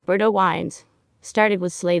Bordeaux wines started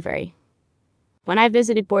with slavery. When I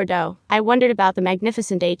visited Bordeaux, I wondered about the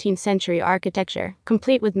magnificent 18th century architecture,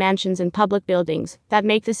 complete with mansions and public buildings, that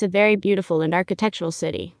make this a very beautiful and architectural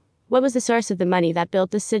city. What was the source of the money that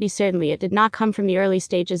built this city? Certainly it did not come from the early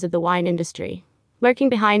stages of the wine industry. Lurking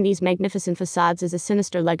behind these magnificent facades is a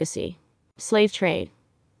sinister legacy. Slave trade.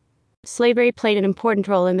 Slavery played an important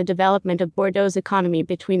role in the development of Bordeaux's economy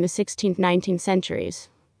between the 16th and 19th centuries.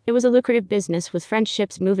 It was a lucrative business, with French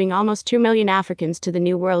ships moving almost 2 million Africans to the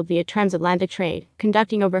New World via transatlantic trade,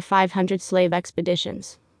 conducting over 500 slave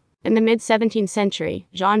expeditions. In the mid-17th century,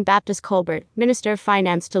 Jean-Baptiste Colbert, Minister of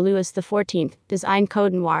Finance to Louis XIV, designed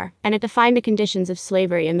Code Noir, and it defined the conditions of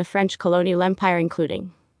slavery in the French colonial empire,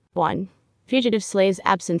 including 1. Fugitive slaves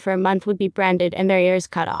absent for a month would be branded and their ears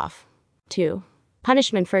cut off. 2.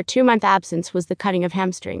 Punishment for a 2-month absence was the cutting of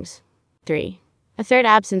hamstrings. 3. A third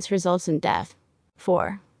absence results in death.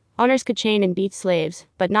 4. Owners could chain and beat slaves,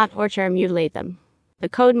 but not torture or mutilate them. The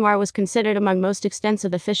Code Noir was considered among most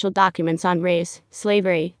extensive official documents on race,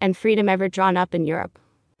 slavery, and freedom ever drawn up in Europe.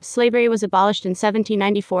 Slavery was abolished in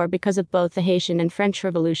 1794 because of both the Haitian and French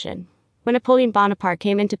Revolution. When Napoleon Bonaparte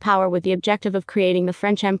came into power with the objective of creating the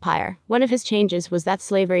French Empire, one of his changes was that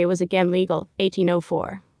slavery was again legal,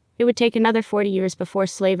 1804. It would take another 40 years before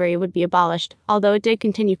slavery would be abolished, although it did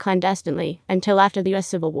continue clandestinely, until after the US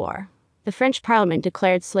Civil War. The French Parliament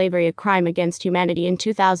declared slavery a crime against humanity in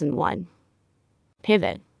 2001.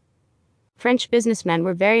 Pivot. French businessmen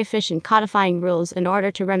were very efficient codifying rules in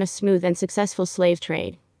order to run a smooth and successful slave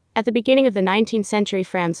trade. At the beginning of the 19th century,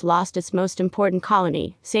 France lost its most important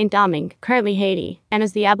colony, Saint-Domingue, currently Haiti, and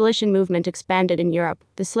as the abolition movement expanded in Europe,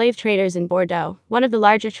 the slave traders in Bordeaux, one of the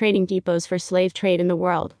larger trading depots for slave trade in the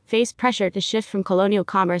world, faced pressure to shift from colonial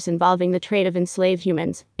commerce involving the trade of enslaved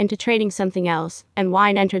humans into trading something else, and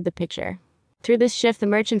wine entered the picture. Through this shift, the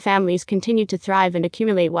merchant families continued to thrive and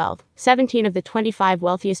accumulate wealth. 17 of the 25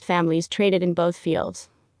 wealthiest families traded in both fields.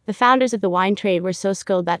 The founders of the wine trade were so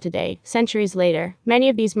skilled that today, centuries later, many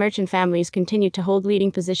of these merchant families continue to hold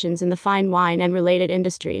leading positions in the fine wine and related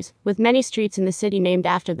industries, with many streets in the city named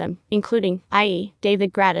after them, including, i.e.,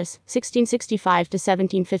 David Gratis, 1665 to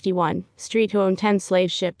 1751, Street, who owned 10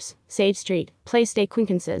 slave ships; Sage Street, Place des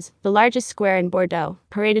Quinconces, the largest square in Bordeaux,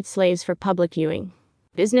 paraded slaves for public viewing.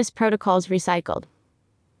 Business protocols recycled.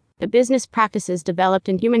 The business practices developed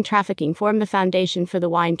in human trafficking form the foundation for the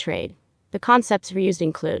wine trade. The concepts reused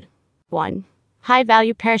include 1.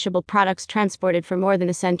 High-value perishable products transported for more than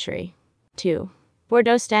a century. 2.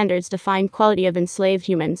 Bordeaux standards define quality of enslaved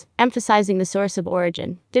humans, emphasizing the source of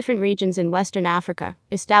origin, different regions in Western Africa,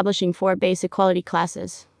 establishing 4 basic quality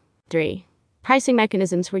classes. 3. Pricing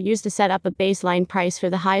mechanisms were used to set up a baseline price for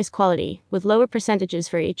the highest quality, with lower percentages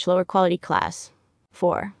for each lower quality class.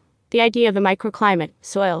 4. The idea of a microclimate,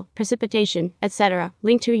 soil, precipitation, etc.,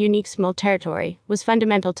 linked to a unique small territory, was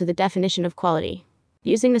fundamental to the definition of quality.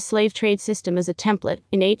 Using the slave trade system as a template,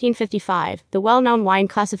 in 1855, the well-known wine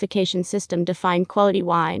classification system defined quality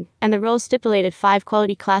wine, and the rules stipulated 5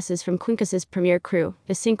 quality classes from Quinconces' Premier Cru,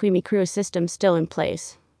 the Cinquième Cru system still in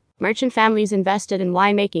place. Merchant families invested in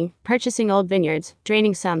winemaking, purchasing old vineyards,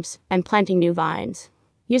 draining sumps, and planting new vines.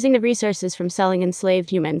 Using the resources from selling enslaved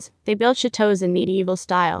humans, they built chateaux in medieval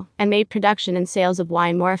style, and made production and sales of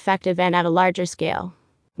wine more effective and at a larger scale.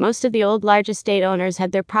 Most of the old large estate owners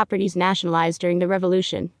had their properties nationalized during the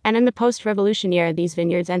Revolution, and in the post-revolution era these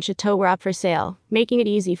vineyards and chateaux were up for sale, making it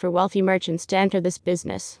easy for wealthy merchants to enter this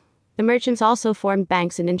business. The merchants also formed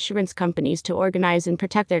banks and insurance companies to organize and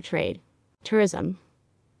protect their trade. Tourism.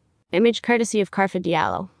 Image courtesy of Carfa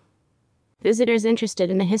Diallo. Visitors interested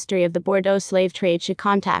in the history of the Bordeaux slave trade should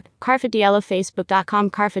contact Carfa Diallo. Facebook.com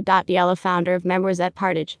Carfa.Diallo, founder of Memoirs et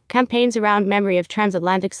Partage, campaigns around memory of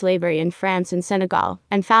transatlantic slavery in France and Senegal,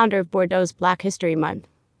 and founder of Bordeaux's Black History Month.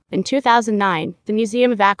 In 2009, the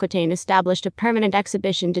Museum of Aquitaine established a permanent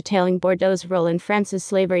exhibition detailing Bordeaux's role in France's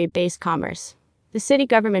slavery-based commerce. The city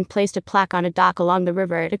government placed a plaque on a dock along the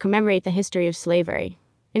river to commemorate the history of slavery.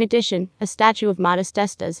 In addition, a statue of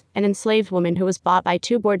Modestestas, an enslaved woman who was bought by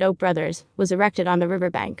 2 Bordeaux brothers, was erected on the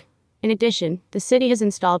riverbank. In addition, the city has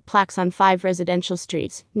installed plaques on 5 residential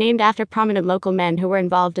streets, named after prominent local men who were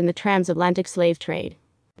involved in the transatlantic slave trade.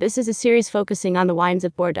 This is a series focusing on the wines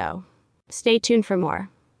of Bordeaux. Stay tuned for more.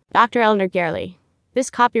 Dr. Eleanor Gerli. This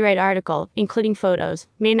copyright article, including photos,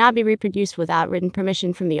 may not be reproduced without written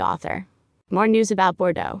permission from the author. More news about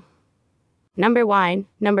Bordeaux. Number wine,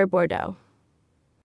 number Bordeaux.